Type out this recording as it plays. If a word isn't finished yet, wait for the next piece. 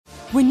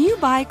When you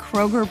buy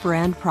Kroger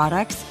brand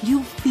products,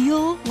 you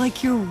feel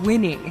like you're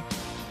winning.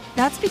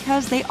 That's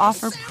because they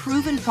offer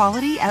proven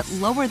quality at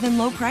lower than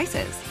low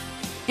prices.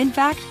 In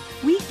fact,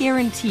 we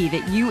guarantee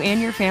that you and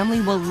your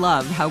family will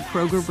love how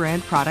Kroger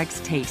brand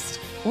products taste,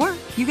 or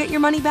you get your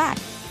money back.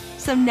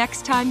 So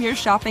next time you're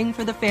shopping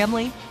for the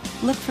family,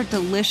 look for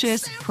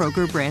delicious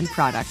Kroger brand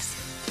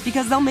products,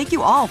 because they'll make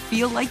you all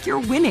feel like you're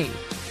winning.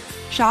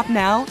 Shop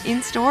now,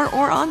 in-store,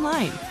 or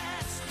online.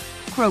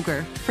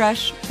 Kroger,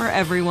 fresh for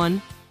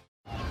everyone.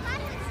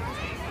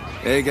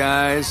 Hey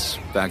guys,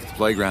 back at the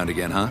playground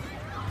again, huh?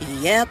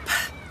 Yep.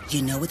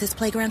 You know what this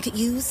playground could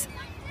use?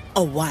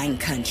 A wine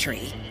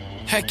country.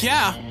 Heck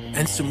yeah,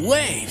 and some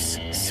waves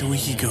so we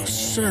could go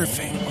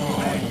surfing.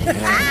 Oh,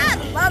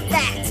 yeah. Love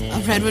that.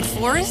 A redwood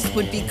forest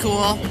would be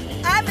cool.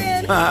 I'm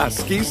in.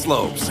 Ski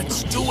slopes.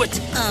 Let's do it.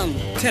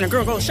 Can a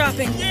girl go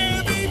shopping?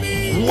 Yeah,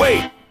 baby.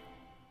 Wait!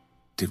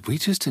 Did we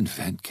just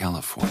invent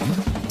California?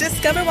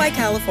 Discover why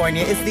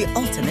California is the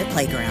ultimate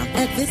playground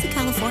at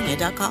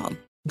visitcalifornia.com.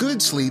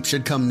 Good sleep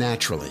should come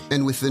naturally,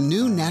 and with the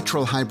new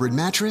Natural Hybrid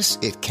mattress,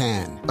 it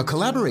can. A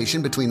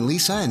collaboration between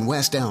Lisa and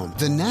West Elm,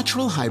 the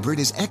Natural Hybrid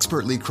is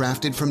expertly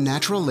crafted from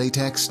natural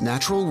latex,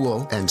 natural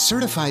wool, and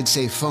certified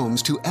safe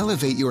foams to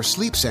elevate your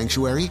sleep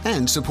sanctuary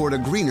and support a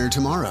greener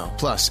tomorrow.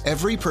 Plus,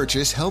 every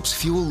purchase helps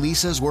fuel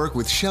Lisa's work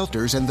with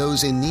shelters and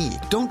those in need.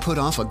 Don't put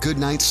off a good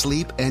night's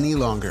sleep any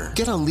longer.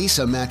 Get a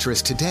Lisa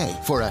mattress today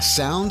for a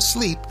sound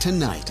sleep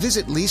tonight.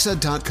 Visit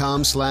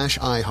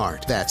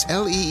lisa.com/iHeart. That's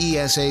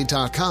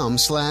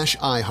LEESA.com/iHeart.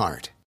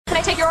 Can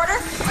I take your order?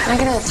 Can I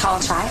get a tall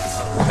chai?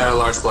 And a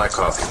large black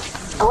coffee.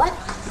 A what?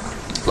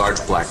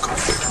 Large black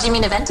coffee. Do you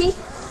mean a venti?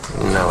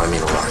 No, I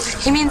mean a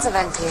large. He means a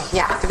venti.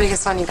 Yeah, the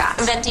biggest one you got.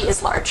 Venti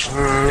is large.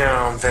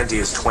 No, venti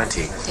is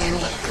 20. Danny.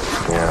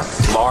 Yeah.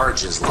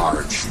 Large is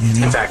large.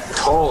 In fact,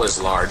 tall is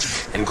large,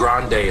 and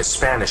grande is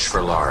Spanish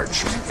for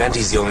large.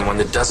 Venti's the only one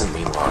that doesn't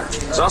mean large.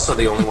 It's also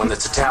the only one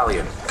that's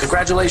Italian.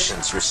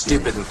 Congratulations, you're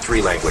stupid in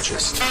 3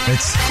 languages.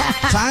 It's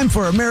time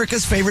for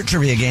America's favorite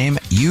trivia game,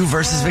 You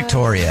versus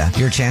Victoria.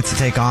 Your chance to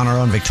take on our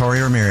own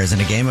Victoria Ramirez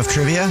in a game of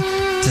trivia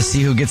to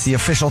see who gets the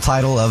official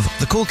title of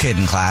the cool kid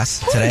in class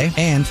today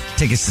and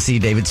tickets to see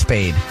David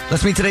Spade.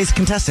 Let's meet today's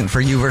contestant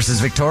for You versus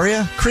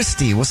Victoria,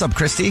 Christy. What's up,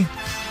 Christy?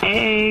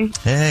 Hey.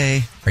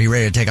 Hey. Are you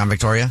ready to take on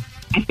Victoria?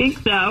 I think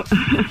so.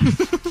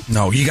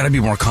 No, you got to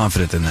be more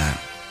confident than that.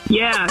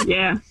 Yeah.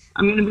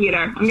 I'm going to beat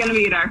her. I'm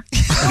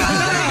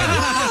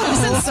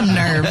in some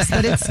nerves,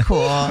 but it's cool.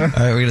 All right,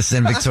 we're going to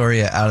send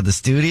Victoria out of the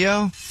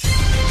studio.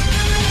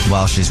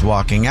 While she's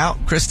walking out,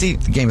 Christy,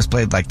 the game is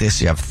played like this.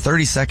 You have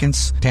 30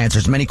 seconds to answer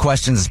as many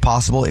questions as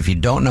possible. If you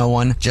don't know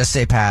one, just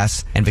say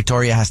pass, and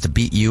Victoria has to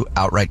beat you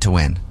outright to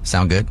win.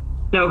 Sound good?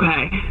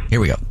 Okay.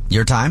 Here we go.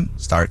 Your time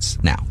starts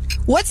now.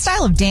 What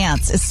style of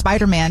dance is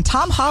Spider-Man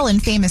Tom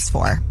Holland famous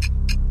for?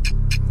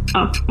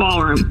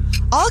 Ballroom.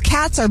 All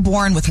cats are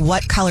born with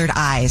what colored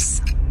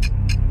eyes?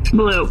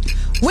 Blue.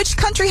 Which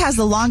country has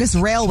the longest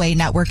railway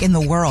network in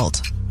the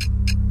world?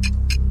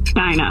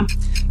 China.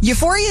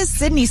 Euphoria's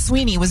Sydney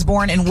Sweeney was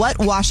born in what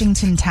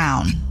Washington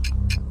town?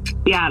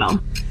 Seattle.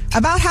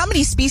 About how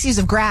many species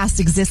of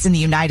grass exist in the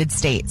United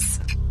States?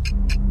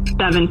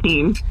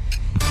 17.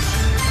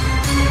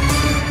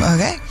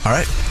 Okay. All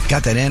right.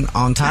 Got that in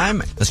on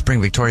time. Let's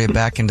bring Victoria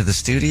back into the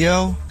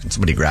studio. Can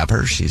somebody grab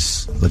her?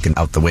 She's looking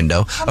out the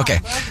window. Okay.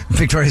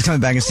 Victoria's coming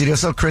back in the studio.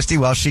 So, Christy,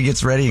 while she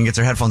gets ready and gets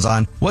her headphones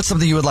on, what's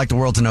something you would like the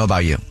world to know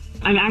about you?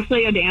 I'm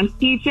actually a dance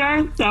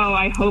teacher, so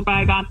I hope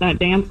I got that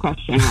dance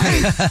question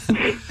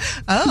right.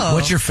 Oh.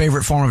 What's your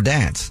favorite form of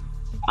dance?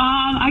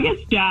 I guess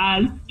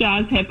jazz,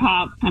 hip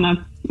hop, kind of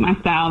my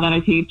style that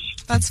I teach.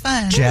 That's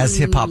fun. Jazz,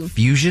 hip hop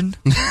fusion?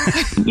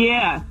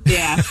 Yeah.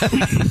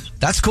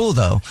 That's cool,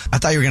 though. I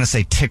thought you were going to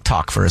say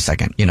TikTok for a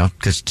second,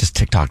 because just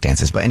TikTok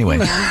dances. But anyway,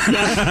 I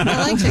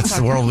like TikTok. It's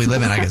the world we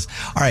live in, I guess.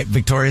 All right,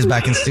 Victoria's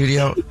back in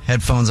studio.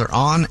 Headphones are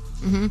on.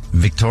 Mm-hmm.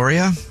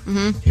 Victoria,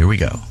 Here we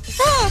go.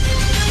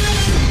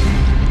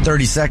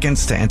 30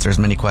 seconds to answer as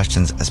many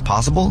questions as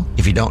possible.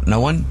 If you don't know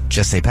one,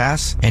 just say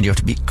pass, and you have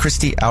to beat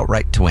Christy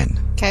outright to win.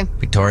 Okay.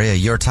 Victoria,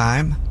 your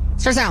time.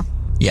 Starts now.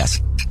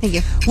 Yes. Thank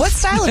you. What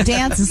style of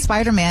dance is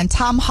Spider-Man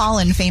Tom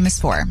Holland famous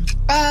for?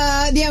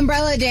 The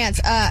umbrella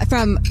dance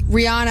from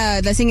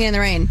Rihanna, the Singing in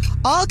the Rain.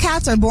 All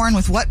cats are born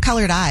with what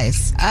colored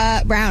eyes?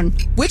 Brown.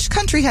 Which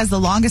country has the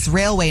longest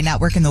railway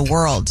network in the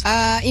world?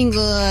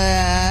 England.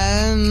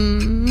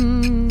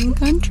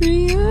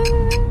 Country.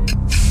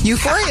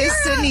 Euphoria's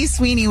Sydney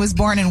Sweeney was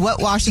born in what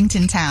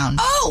Washington town?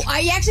 Oh,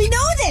 I actually know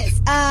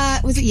this.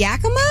 Was it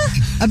Yakima?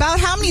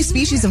 About how many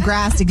species of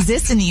grass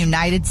exist in the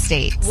United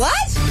States?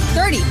 What?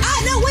 30.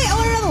 No, wait, I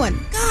want another one.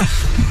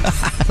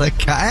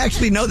 God. I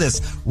actually know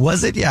this.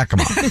 Was it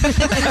Yakima?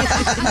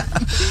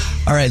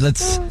 All right,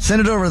 let's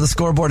send it over to the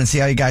scoreboard and see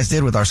how you guys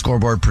did with our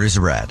scoreboard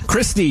producer, Brad.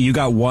 Christy, you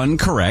got 1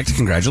 correct.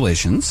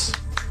 Congratulations.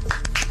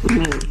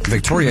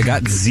 Victoria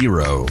got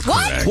 0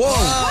 What? correct.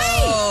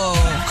 Whoa.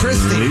 Wait.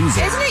 Christy.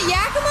 Isn't it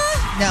Yakima?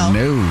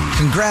 No.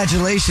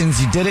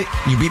 Congratulations, you did it.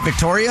 You beat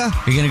Victoria.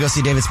 You're going to go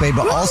see David Spade,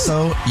 but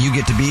also you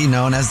get to be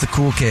known as the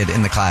cool kid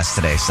in the class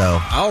today. So,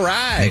 all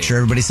right. Make sure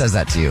everybody says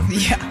that to you.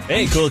 Yeah.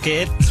 Hey, cool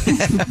kid. All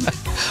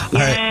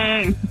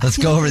right. Let's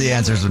go over the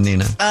answers with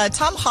Nina.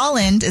 Tom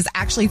Holland is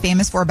actually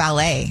famous for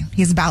ballet.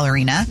 He's a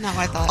ballerina. No,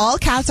 I thought. All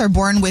cats are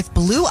born with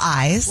blue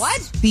eyes.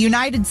 What? The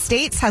United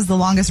States has the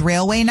longest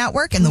railway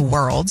network in the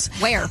world.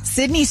 Where?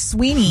 Sydney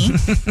Sweeney,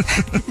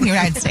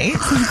 United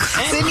States.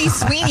 Sydney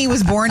Sweeney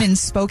was born in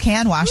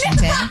Spokane,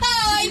 Washington.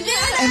 I knew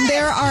that. And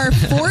there are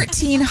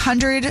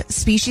 1,400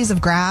 species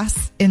of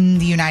grass in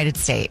the United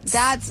States.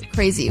 That's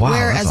crazy. Wow,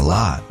 Where that's as a well?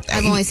 lot.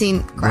 I've only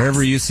seen grass.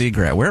 Wherever you see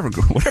grass,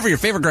 whatever your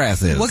favorite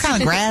grass is. What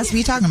kind of grass are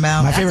you talking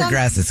about? My favorite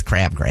grass is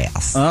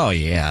crabgrass. Oh,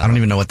 yeah. I don't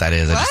even know what that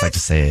is. I just like to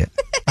say it.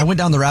 I went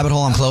down the rabbit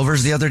hole on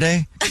clovers the other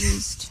day.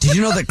 Did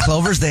you know that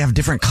clovers, they have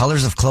different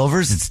colors of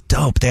clovers? It's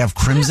dope. They have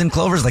crimson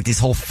clovers, like these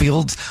whole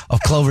fields of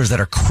clovers that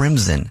are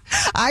crimson.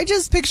 I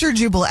just picture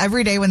Jubal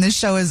every day when this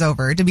show is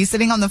over to be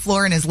sitting on the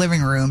floor in his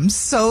living room,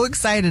 so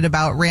excited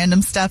about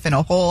random stuff in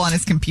a hole on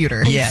his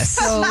computer. Yes.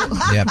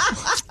 Yep.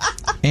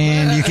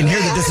 And you can hear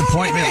the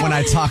disappointment when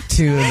I talk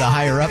to the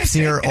higher ups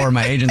here or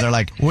my agent. They're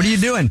like, what are you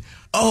doing?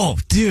 Oh,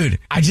 dude,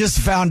 I just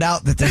found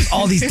out that there's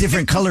all these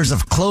different colors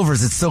of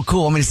clovers. It's so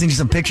cool. Want me to send you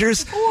some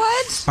pictures?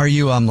 What? Are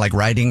you like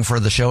writing for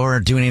the show or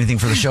doing anything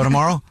for the show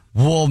tomorrow?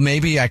 Well,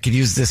 maybe I could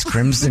use this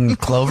crimson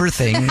clover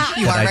thing.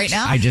 You are right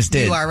now? I just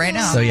did. You are right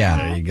now. So yeah,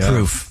 There you go.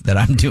 proof that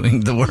I'm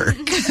doing the work.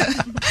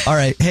 All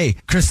right. Hey,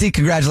 Christy,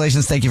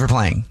 congratulations. Thank you for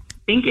playing.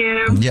 Thank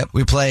you. Yep,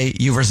 we play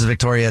You versus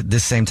Victoria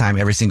this same time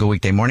every single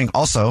weekday morning.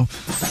 Also,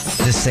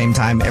 this same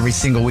time every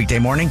single weekday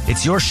morning.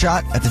 It's your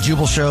shot at the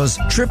Jubal Show's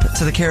trip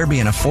to the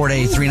Caribbean, a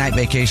 4-day, 3-night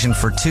vacation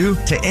for two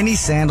to any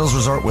Sandals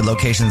resort with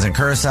locations in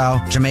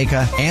Curacao,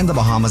 Jamaica, and the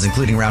Bahamas,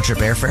 including round-trip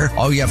airfare.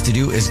 All you have to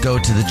do is go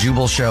to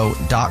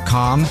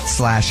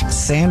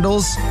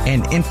thejubalshow.com/sandals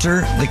and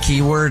enter the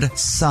keyword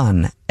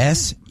sun.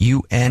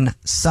 S-U-N,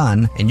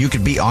 sun, and you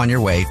could be on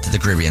your way to the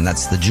Caribbean.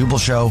 That's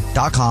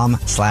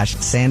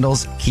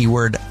thejubalshow.com/sandals,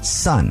 keyword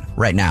sun,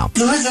 right now.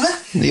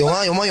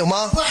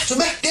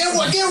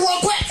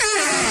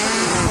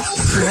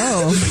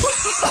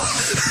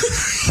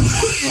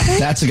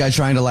 That's a guy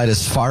trying to light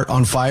his fart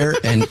on fire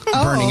and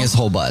burning his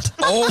whole butt.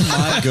 Oh,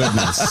 my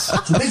goodness.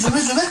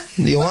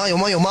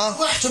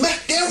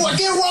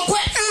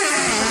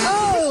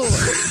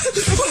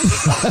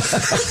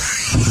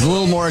 It's a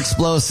little more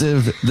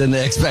explosive than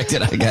they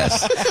expected, I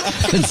guess.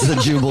 It's the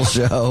Jubal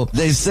Show.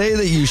 They say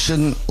that you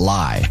shouldn't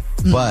lie,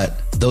 but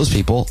those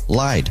people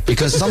lied.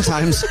 Because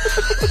sometimes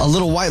a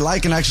little white lie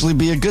can actually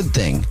be a good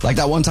thing. Like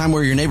that one time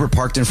where your neighbor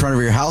parked in front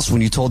of your house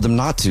when you told them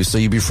not to, so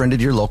you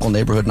befriended your local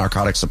neighborhood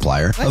narcotics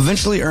supplier,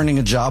 eventually earning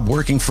a job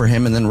working for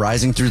him and then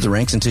rising through the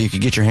ranks until you could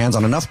get your hands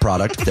on enough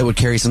product that would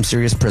carry some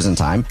serious prison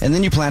time. And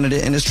then you planted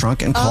it in his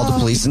trunk and called the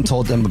police and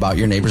told them about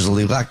your neighbor's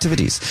illegal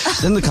activities.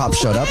 Then the cops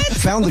showed up,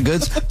 found the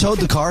goods, towed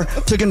the car,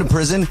 took him to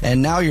prison, and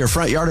now your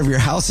front yard of your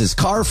house is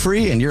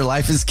car-free and your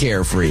life is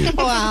carefree.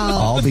 Wow.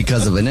 All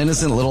because of an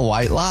innocent little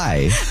white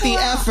lie. The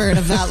effort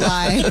of that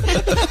lie.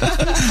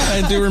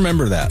 I do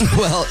remember that.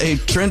 Well, a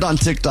trend on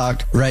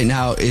TikTok right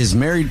now is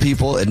married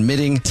people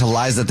admitting to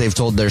lies that they've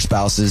told their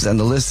spouses, and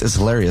the list is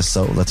hilarious.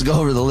 So let's go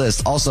over the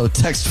list. Also,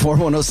 text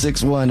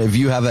 41061 if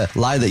you have a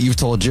lie that you've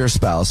told your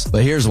spouse.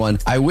 But here's one.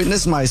 I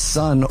witnessed my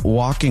son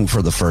walking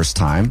for the first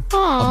time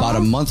about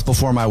a month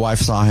before my wife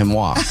saw him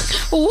walk.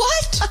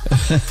 What?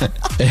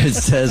 It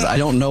says, I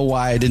don't know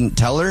why I didn't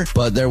tell her,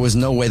 but there was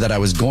no way that I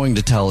was going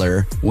to tell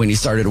her when he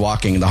started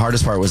walking. The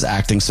hardest part was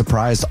acting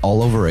surprised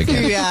all over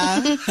again. Yeah.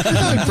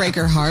 That would break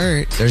her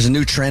heart. There's a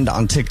new trend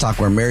on TikTok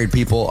where married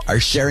people are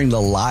sharing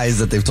the lies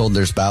that they've told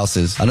their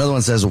spouses. Another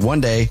one says, one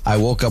day I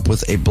woke up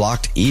with a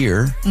blocked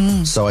ear,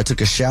 so I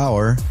took a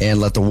shower and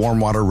let the warm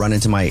water run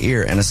into my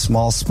ear, and a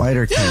small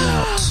spider came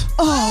out.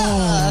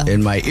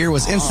 And my ear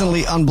was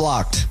instantly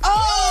unblocked.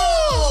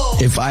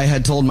 If I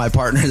had told my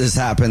partner this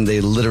happened,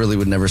 they literally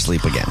would never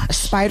sleep again.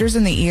 Spiders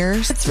in the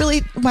ears. It's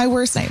really my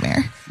worst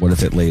nightmare. What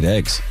if it laid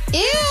eggs?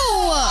 Ew!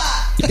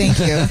 Thank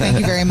you. Thank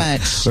you very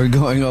much. We're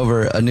going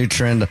over a new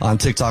trend on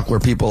TikTok where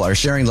people are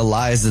sharing the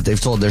lies that they've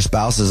told their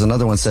spouses.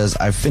 Another one says,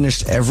 I've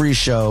finished every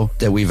show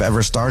that we've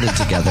ever started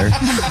together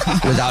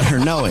without her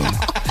knowing.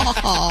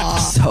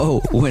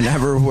 So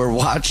whenever we're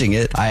watching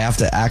it, I have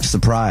to act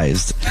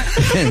surprised.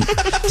 And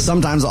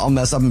sometimes I'll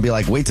mess up and be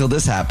like, wait till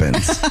this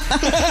happens.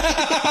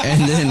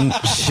 And then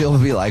she'll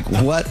be like,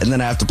 what? And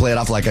then I have to play it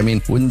off like, I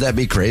mean, wouldn't that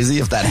be crazy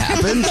if that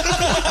happened?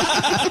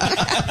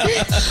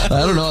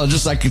 I don't know.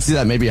 Just I could see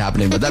that maybe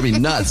happening, but that'd be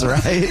nuts,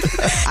 right?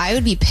 I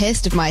would be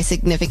pissed if my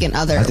significant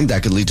other. I think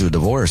that could lead to a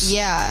divorce.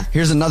 Yeah.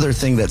 Here's another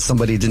thing that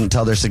somebody didn't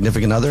tell their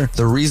significant other.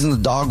 The reason the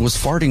dog was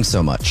farting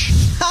so much.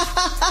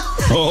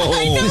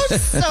 I know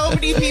so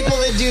many people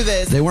that do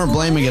this. They weren't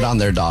blaming it on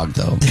their dog,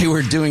 though. They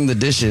were doing the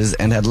dishes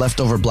and had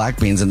leftover black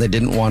beans, and they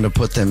didn't want to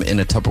put them in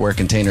a Tupperware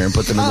container and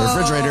put them in the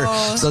refrigerator.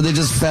 So they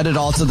just fed it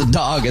all to the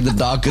dog, and the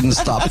dog couldn't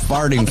stop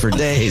farting for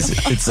days,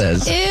 it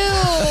says. Ew.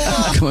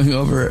 going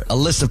over a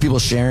list of people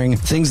sharing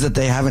things that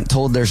they haven't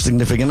told their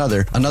significant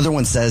other. Another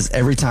one says,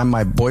 every time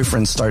my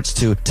boyfriend starts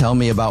to tell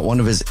me about one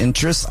of his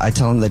interests, I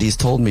tell him that he's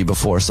told me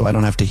before so I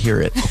don't have to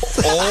hear it.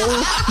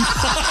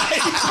 Oh, my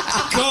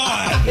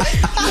God.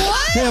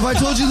 What? Hey, have I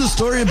told you the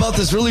story about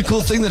this really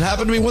cool thing that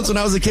happened to me once when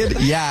I was a kid?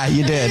 Yeah,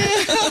 you did.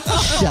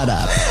 Shut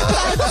up.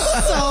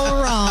 That's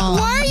so wrong.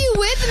 Why are you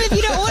with him if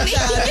you don't want to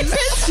hear his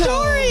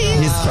story?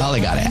 He's probably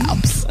got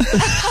abs.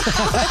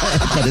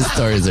 But his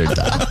stories are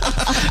dumb.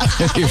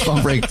 Your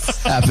phone break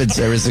happens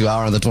every single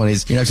hour on the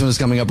 20s. Your next one is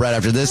coming up right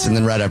after this, and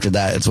then right after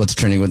that, it's What's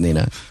Trending with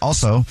Nina.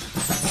 Also,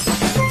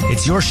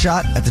 it's your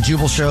shot at the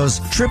Jubal Show's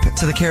trip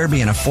to the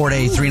Caribbean, a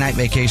 4-day, 3-night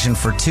vacation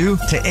for two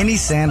to any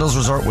Sandals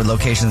resort with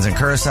locations in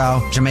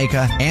Curacao,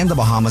 Jamaica, and the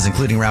Bahamas,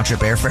 including round-trip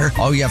airfare.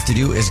 All you have to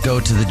do is go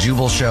to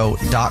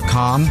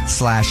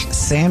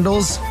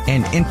thejubalshow.com/sandals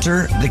and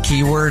enter the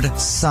keyword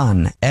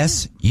sun,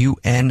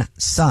 S-U-N,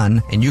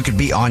 sun, and you could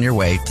be on your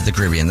way to the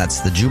Caribbean.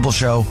 That's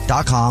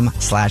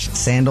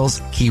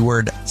thejubalshow.com/sandals,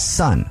 keyword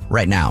sun,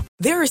 right now.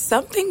 There are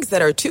some things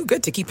that are too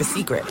good to keep a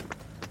secret.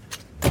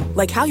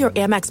 Like how your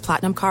Amex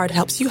Platinum card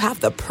helps you have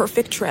the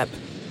perfect trip.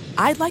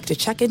 I'd like to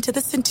check into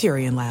the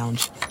Centurion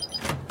Lounge.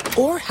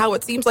 Or how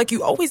it seems like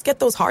you always get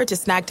those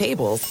hard-to-snag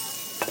tables.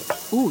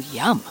 Ooh,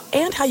 yum.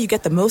 And how you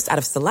get the most out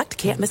of select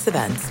can't-miss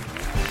events.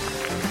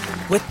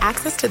 With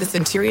access to the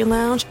Centurion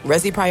Lounge,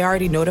 Resi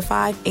Priority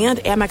Notified, and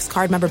Amex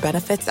card member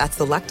benefits at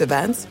select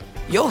events,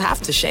 you'll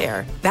have to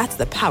share. That's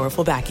the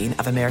powerful backing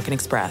of American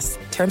Express.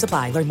 Terms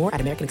apply. Learn more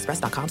at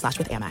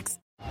americanexpress.com/withAmex.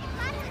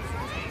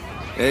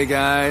 Hey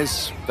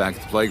guys, back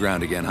at the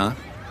playground again, huh?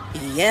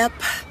 Yep.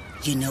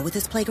 You know what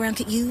this playground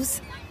could use?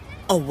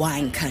 A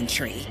wine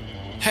country.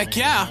 Heck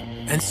yeah,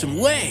 and some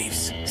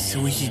waves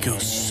so we could go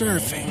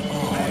surfing.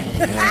 Oh,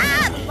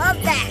 Ah,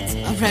 love that.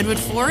 A redwood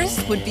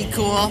forest would be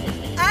cool.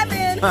 I'm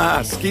in.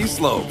 Ah, ski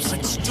slopes.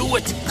 let's do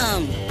it.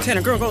 Can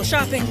a girl go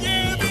shopping?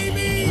 Yeah,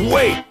 baby.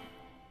 Wait!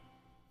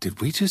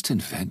 Did we just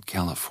invent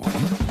California?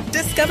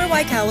 Discover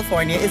why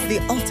California is the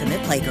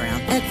ultimate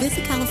playground at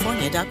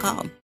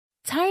visitcalifornia.com.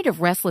 Tired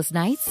of restless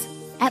nights?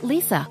 At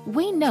Leesa,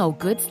 we know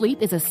good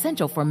sleep is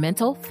essential for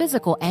mental,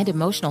 physical, and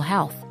emotional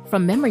health.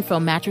 From memory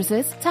foam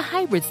mattresses to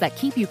hybrids that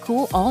keep you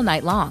cool all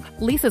night long,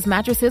 Leesa's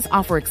mattresses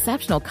offer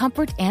exceptional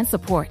comfort and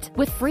support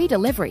with free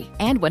delivery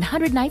and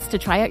 100 nights to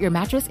try out your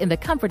mattress in the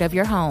comfort of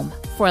your home.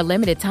 For a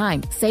limited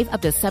time, save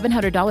up to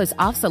 $700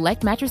 off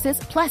select mattresses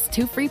plus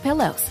 2 free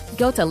pillows.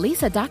 Go to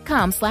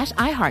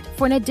leesa.com/iHeart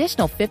for an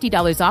additional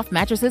 $50 off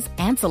mattresses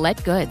and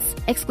select goods.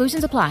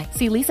 Exclusions apply.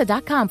 See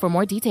leesa.com for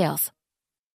more details.